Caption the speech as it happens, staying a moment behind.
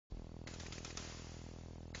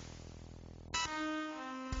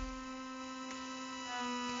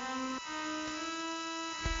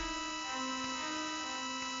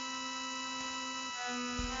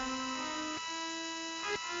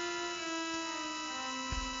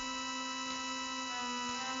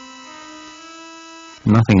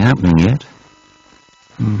Nothing happening yet.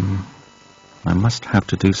 I must have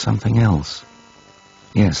to do something else.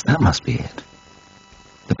 Yes, that must be it.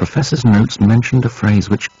 The professor's notes mentioned a phrase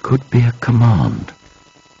which could be a command.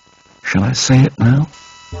 Shall I say it now?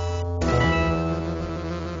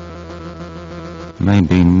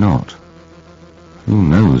 Maybe not. Who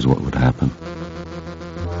knows what would happen?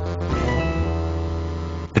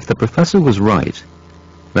 If the professor was right,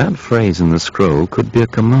 that phrase in the scroll could be a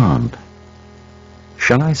command.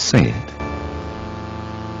 Shall I say it?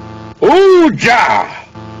 Ooja!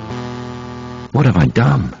 What have I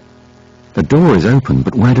done? The door is open,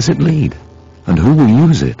 but where does it lead? And who will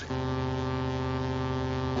use it?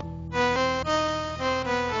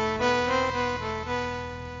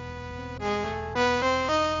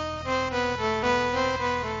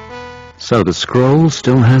 So the scroll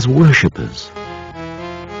still has worshippers.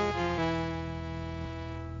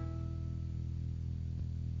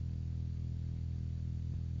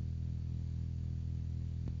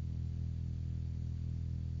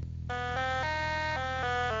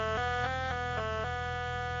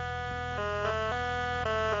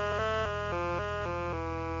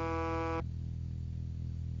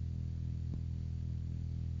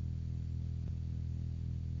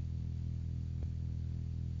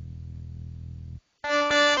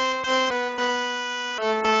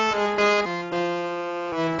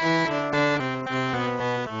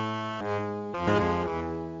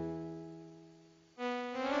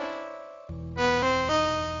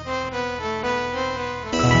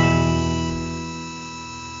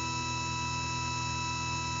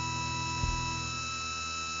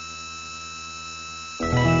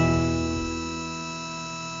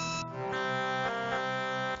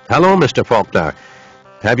 Hello, Mr. Faulkner.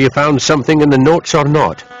 Have you found something in the notes or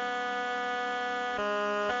not?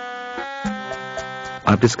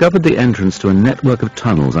 I've discovered the entrance to a network of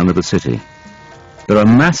tunnels under the city. There are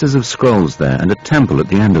masses of scrolls there and a temple at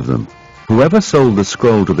the end of them. Whoever sold the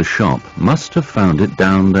scroll to the shop must have found it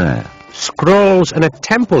down there. Scrolls and a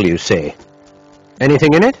temple, you say?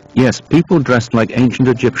 Anything in it? Yes, people dressed like ancient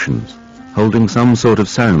Egyptians, holding some sort of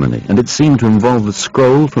ceremony, and it seemed to involve the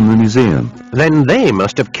scroll from the museum. Then they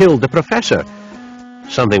must have killed the professor.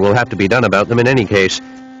 Something will have to be done about them in any case.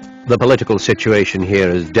 The political situation here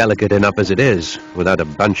is delicate enough as it is, without a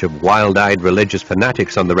bunch of wild-eyed religious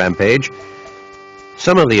fanatics on the rampage.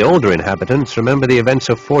 Some of the older inhabitants remember the events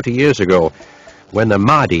of 40 years ago, when the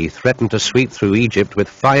Mahdi threatened to sweep through Egypt with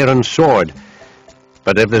fire and sword.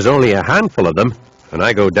 But if there's only a handful of them, and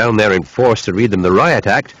I go down there in force to read them the riot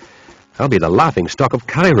act, I'll be the laughingstock of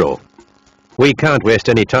Cairo. We can't waste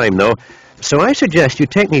any time, though, so I suggest you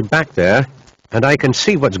take me back there, and I can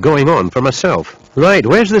see what's going on for myself. Right,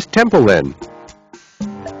 where's this temple, then?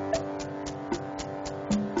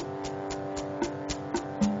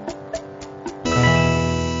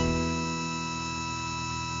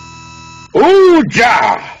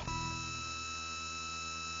 Ooja!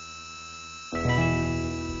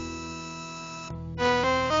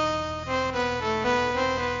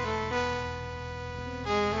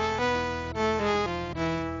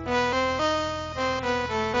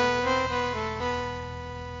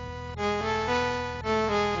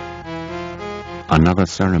 Another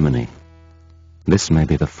ceremony. This may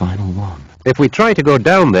be the final one. If we try to go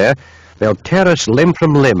down there, they'll tear us limb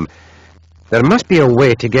from limb. There must be a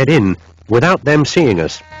way to get in without them seeing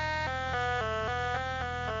us.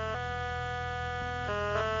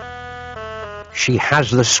 She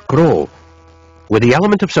has the scroll. With the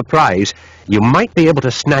element of surprise, you might be able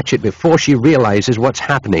to snatch it before she realizes what's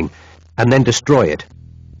happening, and then destroy it.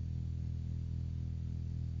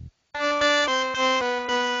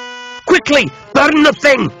 Quickly! Burn the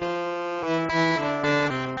thing!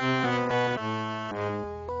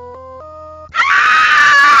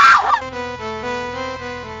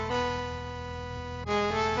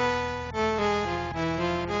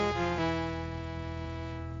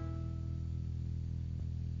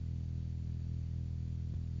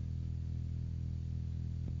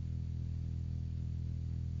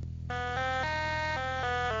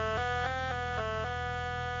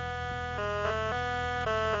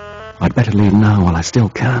 I'd better leave now while I still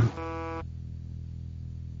can.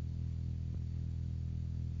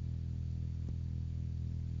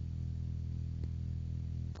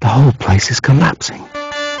 The whole place is collapsing.